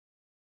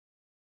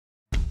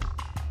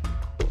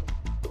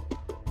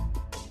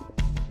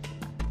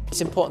It's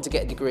important to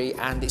get a degree,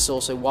 and it's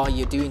also, while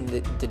you're doing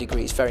the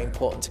degree, it's very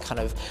important to kind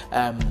of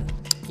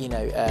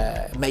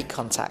make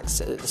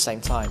contacts at the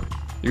same time.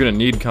 You're going to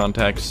need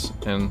contacts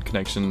and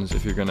connections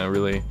if you're going to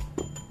really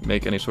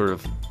make any sort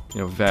of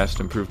vast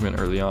improvement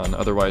early on.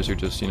 Otherwise you're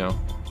just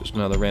just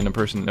another random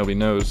person that nobody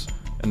knows,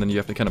 and then you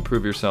have to kind of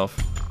prove yourself.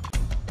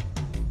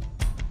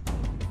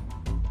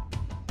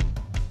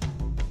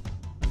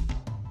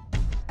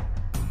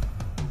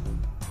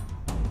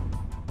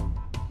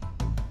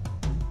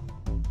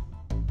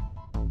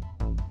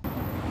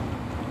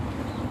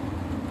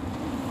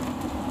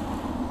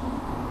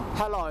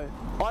 Hello,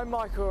 I'm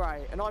Michael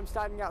Rae and I'm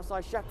standing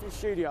outside Sheffield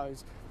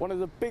Studios, one of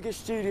the biggest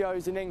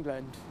studios in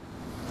England.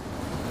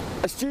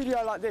 A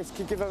studio like this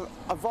can give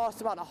a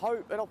vast amount of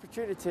hope and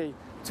opportunity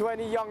to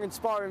any young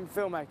inspiring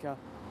filmmaker,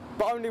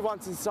 but only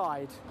once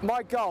inside.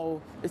 My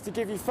goal is to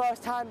give you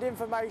first-hand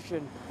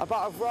information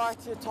about a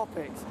variety of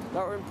topics that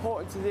are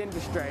important to the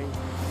industry,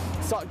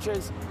 such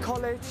as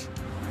college,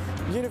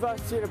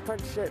 university and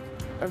apprenticeship,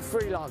 and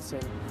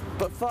freelancing.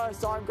 But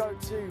first I'm going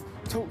to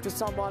talk to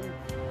someone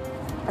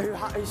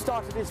who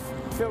started his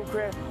film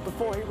career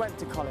before he went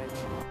to college.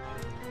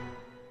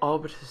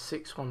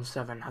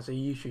 Arbiter617 has a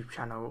YouTube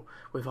channel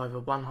with over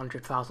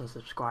 100,000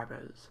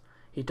 subscribers.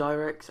 He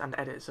directs and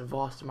edits a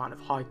vast amount of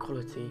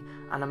high-quality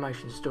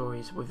animation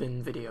stories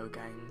within video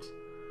games.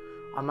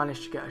 I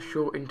managed to get a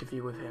short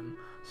interview with him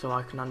so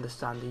I can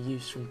understand the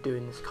use from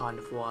doing this kind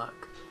of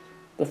work.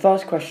 The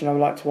first question I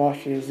would like to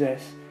ask you is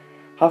this: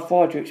 how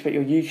far do you expect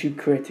your YouTube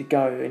career to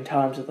go in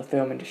terms of the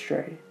film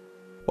industry?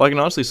 Well, I can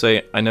honestly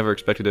say I never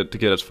expected it to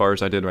get as far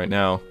as I did right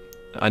now.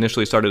 I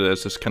initially started it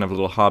as this kind of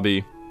little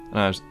hobby, and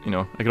I was,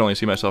 I could only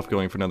see myself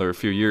going for another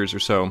few years or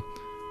so.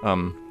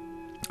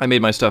 I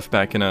made my stuff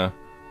back in a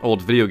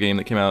old video game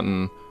that came out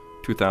in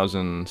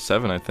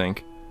 2007, I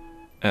think.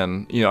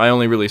 And, I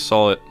only really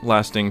saw it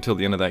lasting till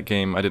the end of that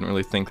game. I didn't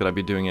really think that I'd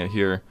be doing it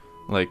here,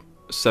 like,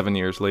 7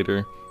 years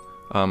later.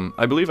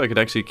 I believe I could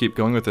actually keep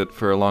going with it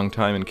for a long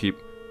time and keep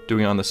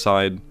doing it on the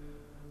side.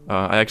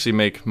 I actually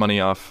make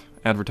money off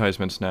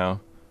advertisements now,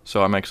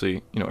 so I'm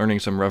actually, earning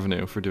some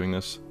revenue for doing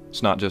this.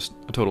 It's not just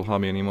a total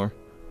hobby anymore.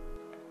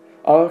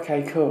 Oh,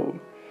 okay, cool.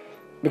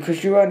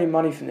 Because you're earning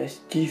money from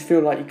this, do you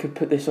feel like you could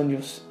put this on your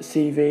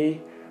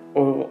CV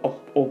or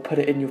put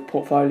it in your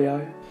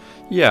portfolio?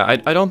 Yeah,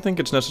 I don't think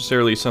it's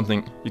necessarily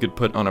something you could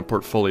put on a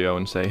portfolio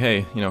and say,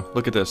 hey,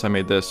 look at this, I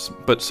made this.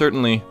 But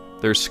certainly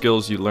there's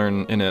skills you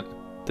learn in it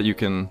that you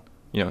can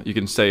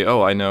say,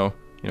 oh, I know,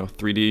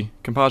 3D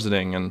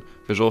compositing and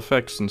visual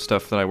effects and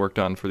stuff that I worked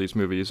on for these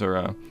movies, or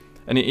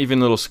and even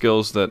little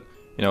skills that,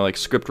 like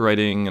script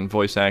writing and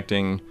voice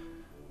acting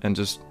and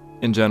just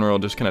in general,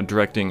 just kind of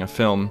directing a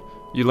film.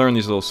 You learn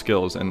these little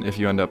skills, and if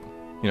you end up,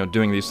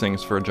 doing these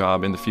things for a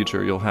job in the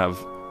future, you'll at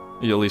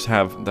least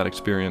have that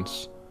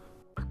experience.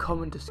 A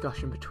common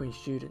discussion between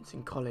students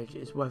in college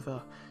is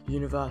whether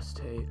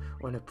university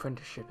or an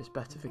apprenticeship is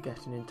better for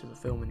getting into the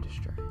film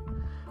industry.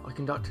 I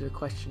conducted a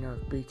questionnaire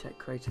of BTEC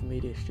Creative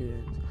Media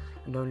students,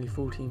 and only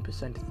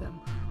 14% of them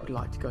would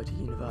like to go to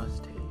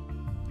university.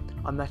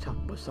 I met up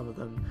with some of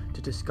them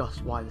to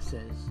discuss why this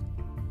is.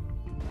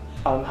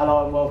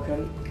 Hello and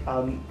welcome.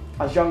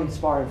 As young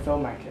inspiring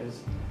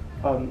filmmakers,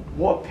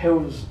 what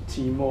appeals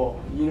to you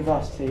more,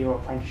 university or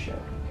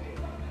apprenticeship?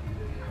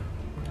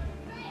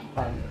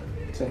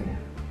 To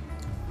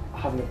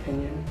have an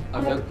opinion?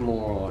 I've looked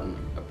more on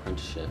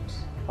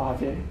apprenticeships. Oh,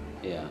 have you?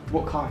 Yeah.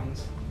 What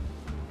kinds?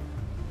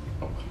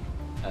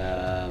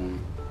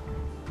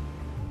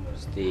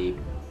 It's the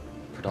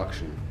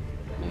production,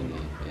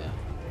 mainly, yeah.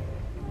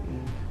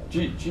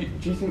 Do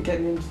you think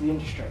getting into the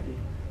industry,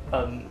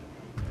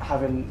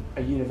 having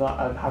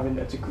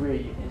a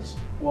degree is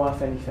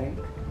worth anything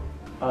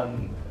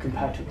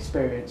compared to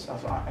experience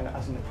as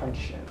an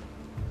apprenticeship?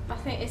 I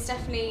think it's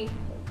definitely,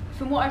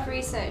 from what I've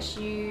researched,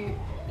 you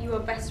are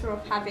better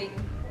off having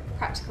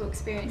practical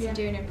experience and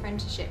doing an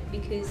apprenticeship,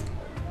 because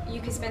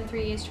you could spend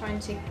 3 years trying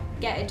to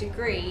get a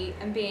degree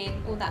and be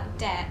in all that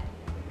debt,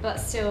 but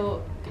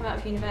still come out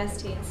of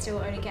university and still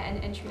only get an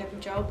entry-level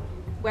job.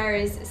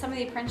 Whereas some of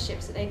the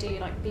apprenticeships that they do,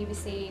 like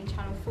BBC and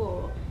Channel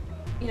 4,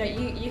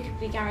 you could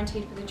be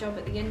guaranteed with a job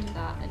at the end of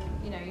that, and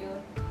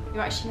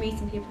you're actually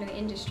meeting people in the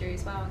industry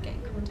as well and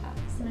getting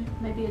contacts.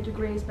 Maybe a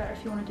degree is better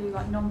if you want to do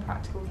like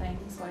non-practical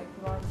things like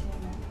writing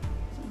or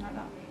something like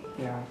that.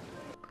 Yeah.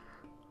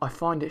 I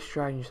find it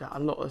strange that a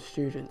lot of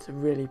students are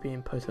really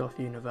being put off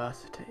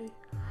university.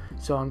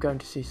 So I'm going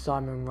to see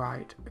Simon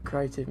Wright, a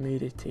creative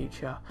media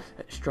teacher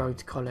at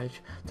Strodes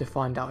College, to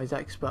find out his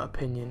expert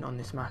opinion on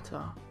this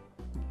matter.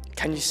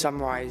 Can you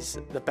summarise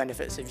the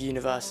benefits of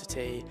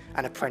university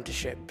and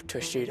apprenticeship to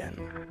a student?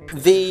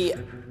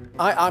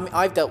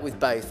 I've dealt with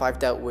both. I've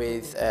dealt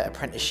with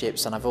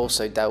apprenticeships, and I've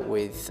also dealt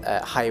with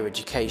higher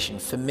education.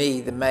 For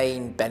me, the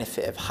main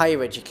benefit of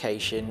higher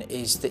education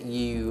is that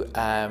you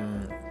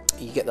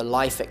you get the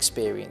life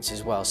experience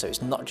as well. So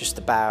it's not just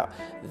about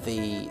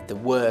the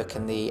work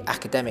and the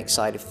academic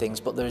side of things,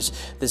 but there's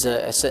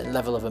a certain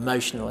level of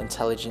emotional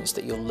intelligence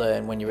that you'll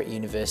learn when you're at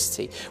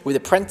university. With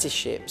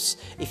apprenticeships,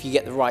 if you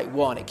get the right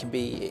one, it can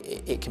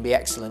be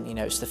excellent. You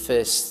know, it's the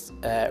first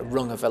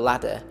rung of a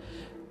ladder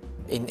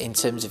in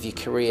terms of your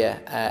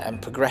career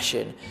and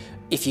progression.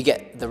 If you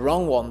get the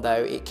wrong one,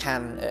 though, it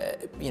can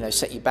you know,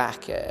 set you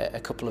back a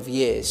couple of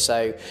years.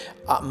 So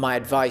my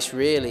advice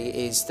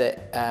really is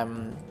that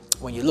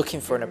when you're looking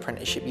for an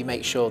apprenticeship, you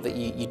make sure that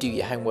you do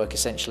your homework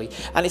essentially.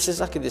 And it's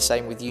exactly the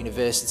same with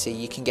university.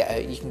 You can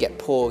get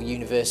poor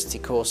university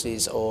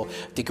courses or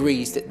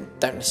degrees that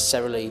don't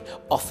necessarily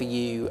offer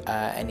you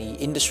any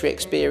industry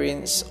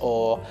experience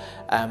or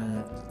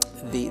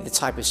the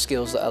type of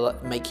skills that'll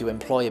make you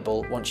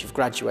employable once you've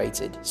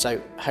graduated. So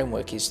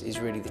homework is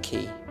really the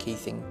key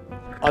thing.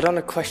 I've done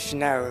a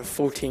questionnaire of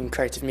 14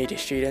 creative media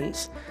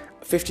students.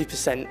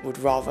 50% would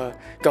rather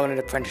go on an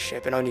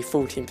apprenticeship and only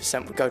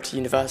 14% would go to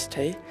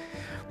university.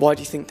 Why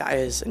do you think that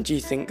is, and do you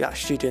think that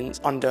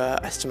students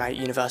underestimate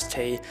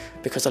university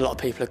because a lot of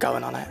people are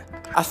going on it?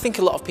 I think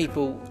a lot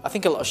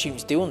of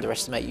students do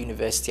underestimate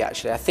university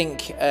actually. I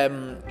think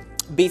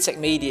BTEC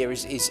Media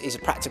is a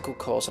practical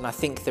course, and I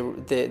think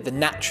the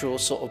natural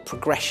sort of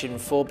progression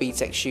for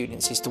BTEC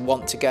students is to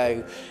want to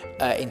go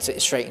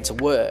straight into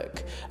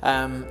work.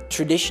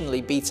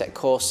 Traditionally, BTEC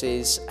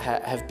courses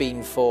have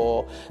been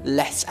for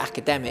less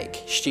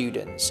academic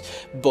students,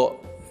 but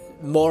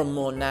more and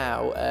more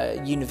now,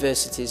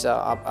 universities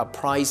are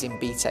prizing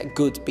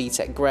good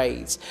BTEC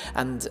grades,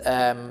 and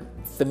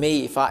for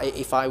me,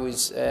 if I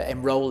was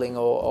enrolling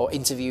or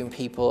interviewing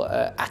people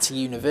at a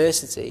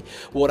university,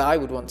 what I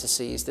would want to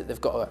see is that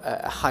they've got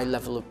a high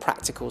level of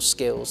practical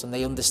skills and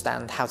they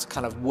understand how to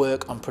kind of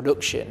work on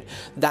production.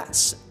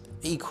 That's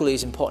equally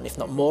as important, if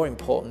not more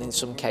important, in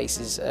some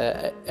cases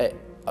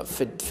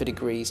for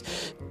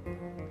degrees.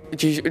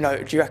 Do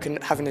you reckon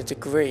having a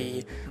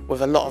degree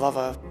with a lot of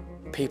other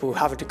people who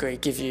have a degree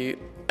give you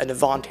an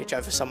advantage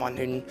over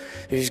someone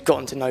who's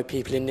gotten to know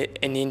people in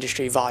the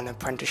industry via an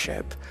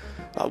apprenticeship?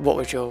 Like, what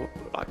would your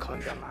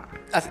comment on that?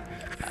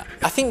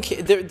 I think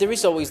there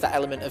is always that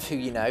element of who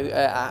you know.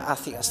 I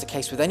think that's the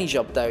case with any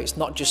job, though. It's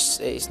not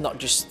just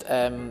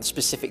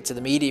specific to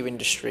the media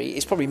industry.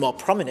 It's probably more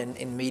prominent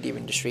in the media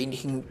industry, and you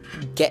can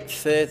get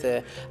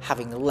further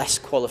having less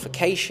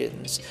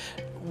qualifications.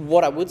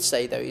 What I would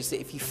say, though, is that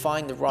if you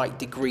find the right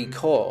degree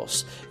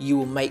course, you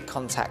will make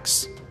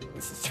contacts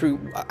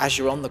as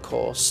you're on the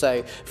course.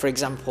 So, for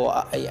example,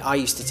 I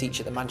used to teach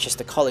at the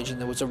Manchester College, and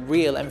there was a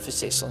real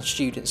emphasis on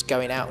students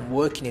going out and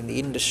working in the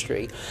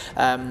industry,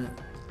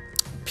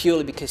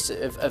 purely because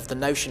of the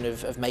notion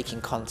of making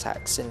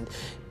contacts. And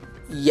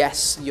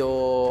yes,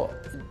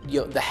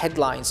 the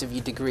headlines of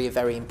your degree are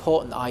very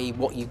important, i.e.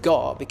 what you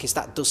got, because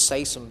that does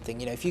say something.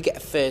 You know, if you get a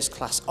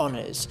first-class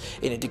honours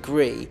in a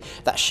degree,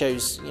 that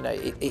shows, you know,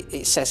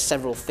 it says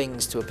several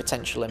things to a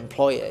potential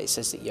employer. It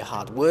says that you're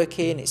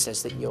hard-working, it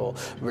says that you're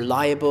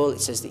reliable,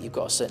 it says that you've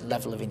got a certain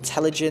level of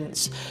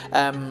intelligence,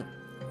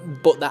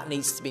 but that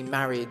needs to be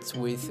married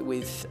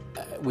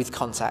with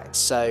contacts.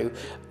 So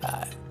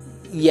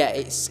yeah,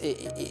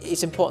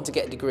 it's important to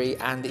get a degree,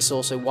 and it's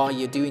also, while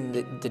you're doing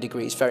the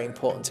degree, it's very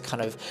important to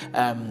kind of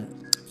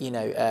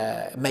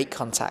make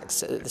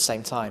contacts at the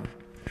same time.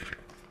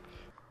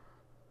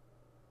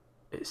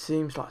 It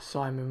seems like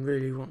Simon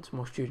really wants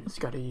more students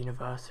to go to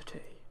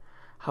university.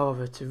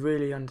 However, to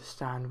really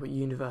understand what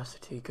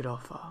university could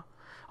offer,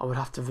 I would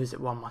have to visit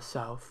one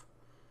myself.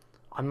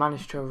 I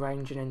managed to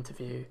arrange an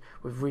interview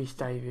with Rhys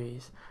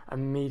Davies, a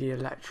media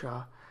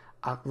lecturer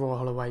at Royal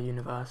Holloway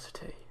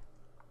University.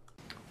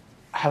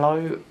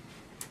 Hello,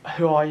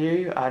 who are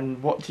you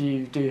and what do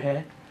you do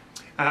here?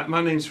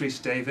 My name's Rhys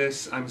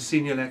Davies. I'm a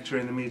senior lecturer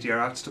in the Media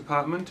Arts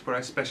Department, where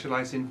I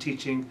specialise in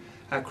teaching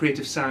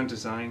creative sound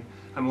design.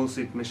 I'm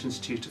also the admissions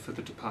tutor for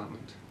the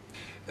department.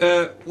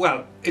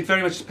 Well, it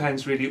very much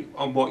depends really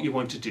on what you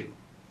want to do,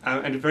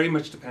 and it very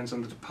much depends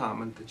on the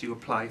department that you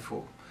apply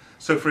for.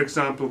 So, for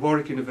example,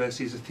 Warwick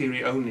University is a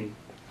theory-only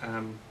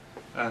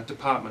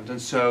department,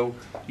 and so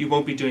you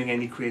won't be doing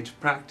any creative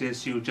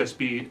practice. You'll just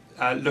be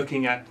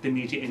looking at the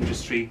media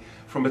industry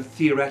from a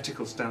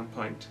theoretical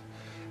standpoint.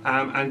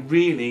 And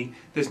really,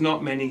 there's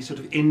not many sort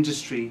of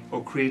industry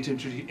or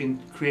creative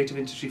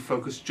industry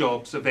focused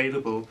jobs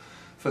available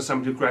for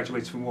somebody who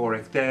graduates from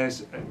Warwick.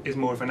 Theirs is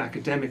more of an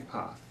academic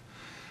path.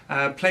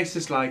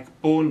 Places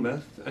like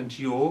Bournemouth and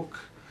York,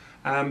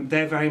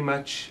 they're very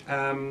much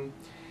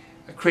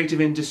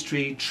creative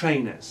industry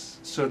trainers.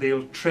 So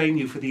they'll train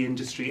you for the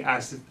industry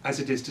as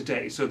it is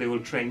today. So they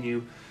will train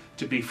you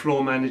to be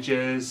floor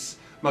managers,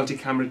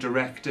 multi-camera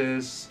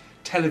directors,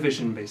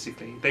 television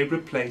basically. They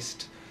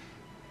replaced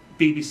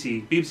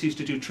BBC. BBC used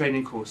to do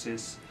training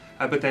courses,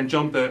 but then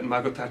John Burt and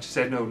Margaret Thatcher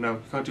said, no,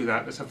 you can't do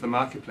that, let's have the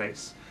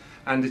marketplace.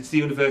 And it's the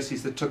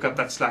universities that took up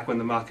that slack when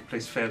the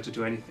marketplace failed to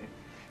do anything.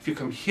 If you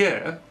come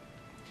here,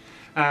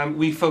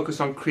 we focus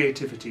on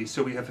creativity,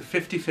 so we have a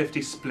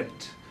 50-50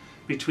 split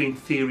between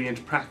theory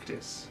and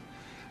practice.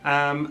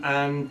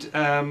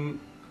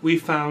 we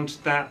found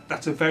that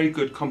that's a very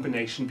good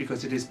combination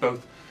because it is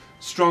both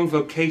strong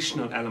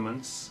vocational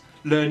elements,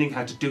 learning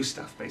how to do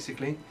stuff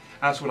basically.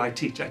 That's what I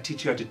teach. I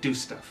teach you how to do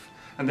stuff.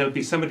 And there'll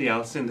be somebody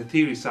else in the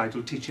theory side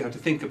who'll teach you how to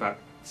think about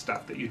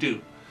stuff that you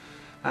do.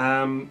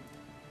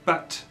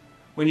 But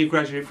when you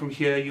graduate from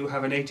here, you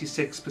have an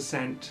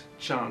 86%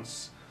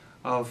 chance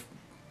of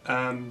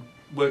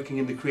working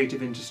in the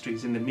creative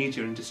industries, in the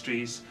media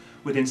industries,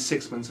 within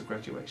 6 months of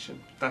graduation.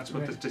 That's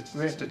what the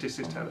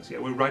statistics tell us. Yeah,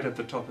 we're right at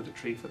the top of the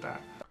tree for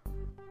that.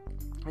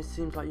 It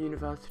seems like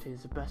university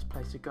is the best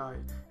place to go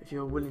if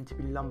you're willing to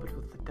be lumbered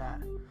with the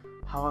debt.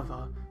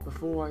 However,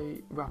 before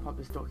I wrap up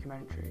this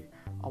documentary,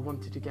 I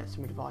wanted to get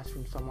some advice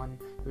from someone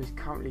who is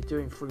currently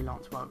doing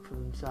freelance work for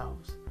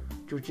themselves.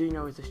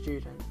 Georgino is a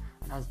student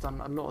and has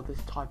done a lot of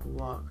this type of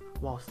work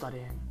while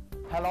studying.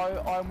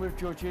 Hello, I'm with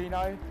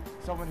Georgino,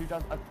 someone who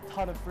does a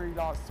ton of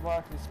freelance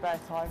work in his spare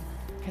time.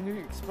 Can you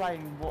explain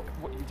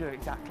what you do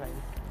exactly?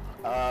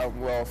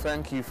 Well,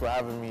 thank you for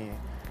having me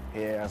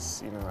here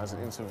as as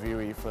an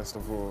interviewee. First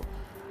of all,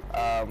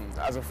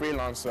 as a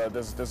freelancer,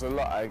 there's a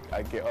lot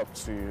I get up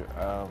to.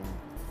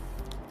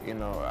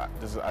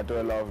 I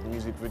do a lot of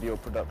music video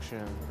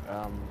production,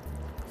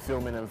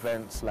 filming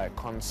events like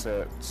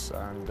concerts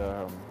and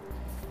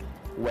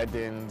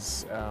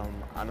weddings,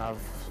 and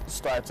I've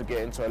started to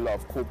get into a lot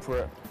of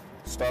corporate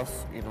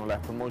stuff,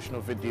 like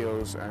promotional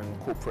videos and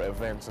corporate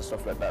events and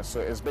stuff like that. So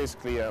it's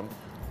basically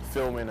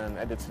filming and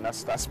editing.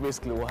 That's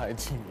basically what I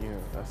do.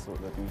 That's what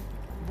I do.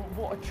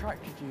 What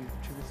attracted you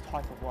to this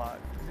type of work?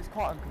 Because it's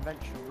quite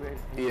unconventional,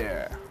 really.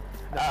 Yeah.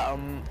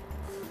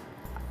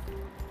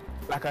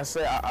 Like I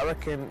say, I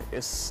reckon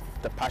it's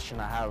the passion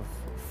I have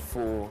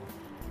for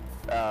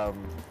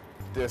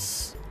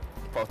this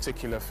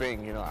particular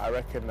thing. I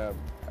reckon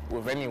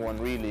with anyone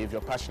really, if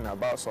you're passionate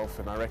about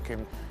something, I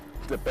reckon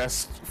the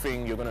best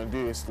thing you're gonna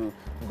do is to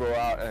go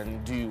out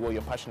and do what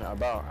you're passionate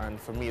about. And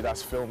for me,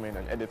 that's filming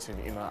and editing.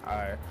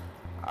 I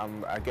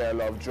get a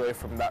lot of joy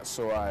from that.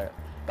 So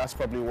that's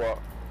probably what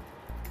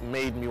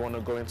made me want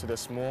to go into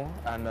this more.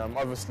 And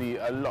obviously,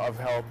 a lot of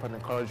help and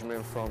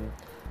encouragement from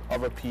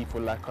other people,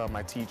 like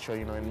my teacher,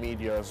 in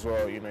media as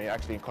well. He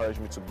actually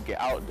encouraged me to get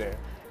out there.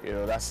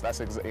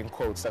 That's in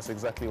quotes. That's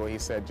exactly what he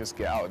said. Just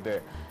get out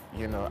there.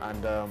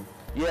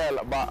 Yeah,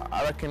 but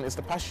I reckon it's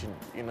the passion.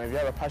 If you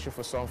have a passion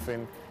for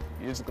something,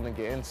 you're just gonna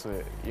get into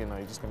it. You're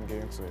just gonna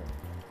get into it.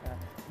 Yeah.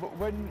 But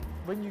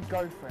when you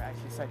go for it, as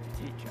you said,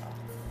 your teacher,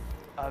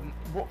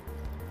 what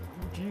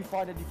do you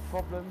find any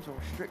problems or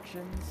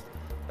restrictions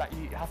that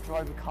you have to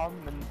overcome,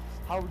 and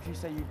how would you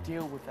say you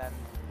deal with them?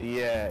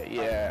 Yeah.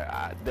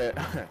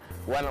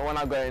 When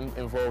I got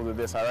involved with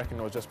this, I reckon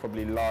it was just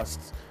probably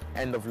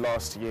end of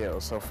last year or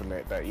something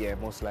like that. Yeah,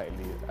 most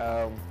likely.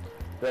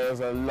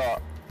 There's a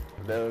lot.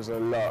 There's a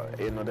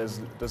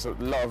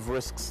lot of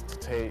risks to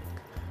take,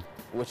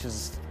 which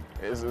is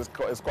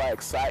quite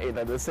exciting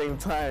at the same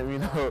time,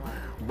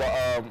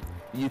 But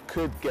you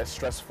could get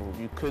stressful.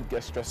 You could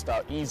get stressed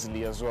out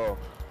easily as well.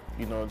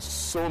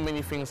 So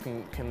many things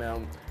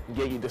can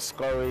get you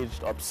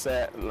discouraged,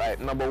 upset. Like,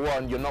 number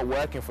one, you're not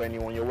working for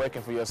anyone. You're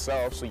working for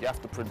yourself. So you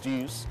have to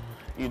produce.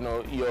 You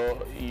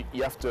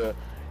have to,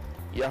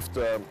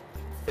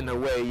 in a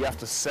way, you have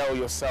to sell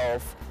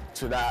yourself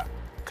to that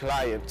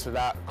client, to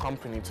that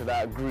company, to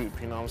that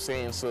group, you know what I'm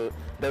saying? So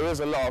there is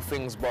a lot of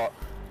things, but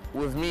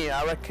with me,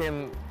 I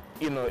reckon,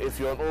 if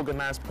you're an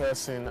organized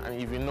person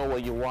and if you know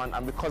what you want,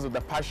 and because of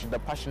the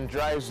passion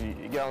drives you,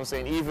 you get what I'm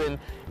saying? Even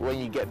when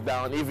you get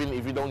down, even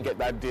if you don't get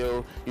that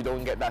deal, you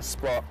don't get that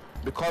spot,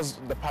 because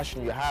the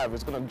passion you have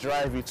is going to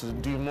drive you to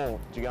do more.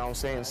 Do you get what I'm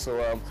saying? So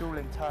it's all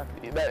internal.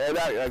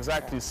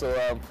 Exactly. So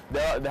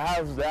there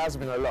has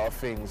been a lot of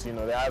things.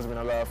 There has been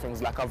a lot of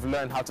things. Like, I've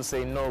learned how to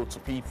say no to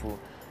people.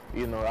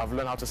 I've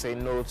learned how to say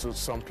no to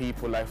some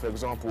people. Like, for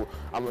example,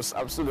 I'm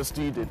still a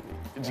student.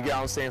 Do you get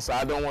what I'm saying? So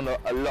I don't want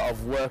a lot of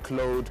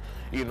workload.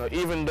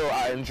 Even though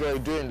I enjoy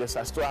doing this,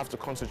 I still have to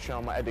concentrate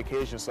on my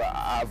education. So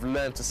I've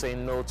learned to say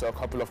no to a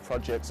couple of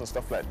projects and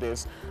stuff like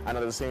this, and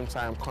at the same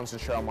time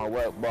concentrate on my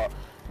work. But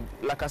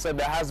like I said,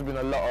 there has been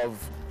a lot of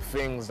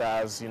things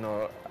that has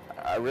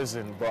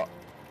arisen. But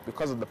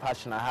because of the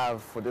passion I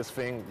have for this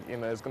thing,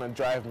 it's gonna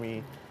drive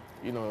me,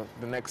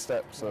 the next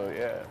step. So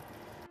yeah.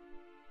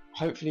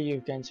 Hopefully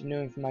you've gained some new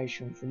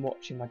information from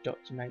watching my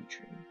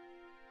documentary.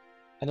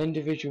 An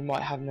individual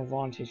might have an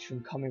advantage from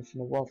coming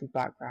from a wealthy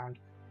background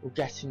or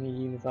getting a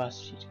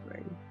university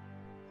degree.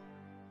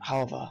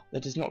 However,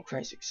 that does not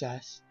create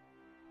success.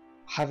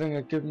 Having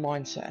a good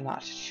mindset and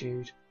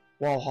attitude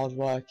while hard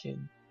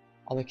working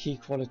are the key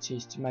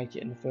qualities to make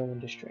it in the film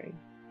industry.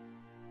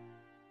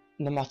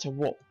 No matter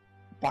what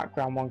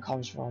background one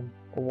comes from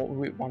or what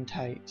route one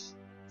takes,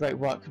 great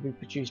work can be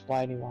produced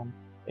by anyone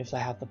if they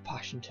have the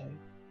passion to.